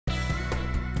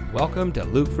Welcome to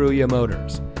Luke Fruia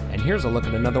Motors, and here's a look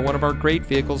at another one of our great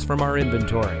vehicles from our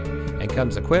inventory, and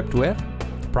comes equipped with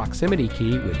proximity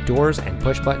key with doors and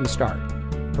push-button start,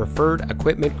 preferred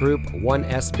equipment group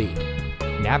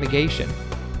 1SB, navigation,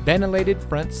 ventilated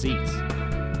front seats,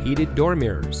 heated door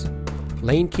mirrors,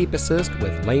 lane keep assist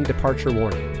with lane departure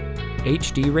warning,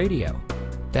 HD radio,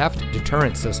 theft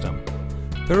deterrent system,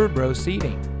 third row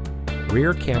seating,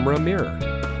 rear camera mirror,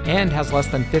 and has less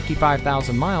than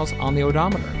 55,000 miles on the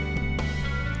odometer.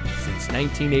 Since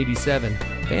 1987,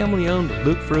 family-owned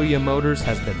Luke Fruia Motors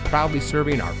has been proudly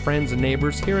serving our friends and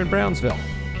neighbors here in Brownsville.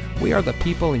 We are the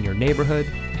people in your neighborhood,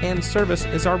 and service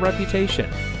is our reputation.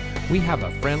 We have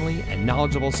a friendly and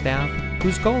knowledgeable staff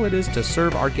whose goal it is to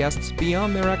serve our guests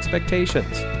beyond their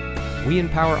expectations. We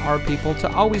empower our people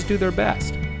to always do their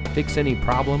best, fix any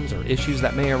problems or issues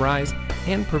that may arise,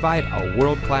 and provide a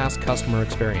world-class customer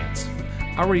experience.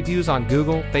 Our reviews on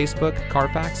Google, Facebook,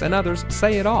 Carfax, and others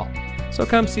say it all. So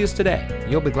come see us today.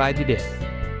 You'll be glad you did.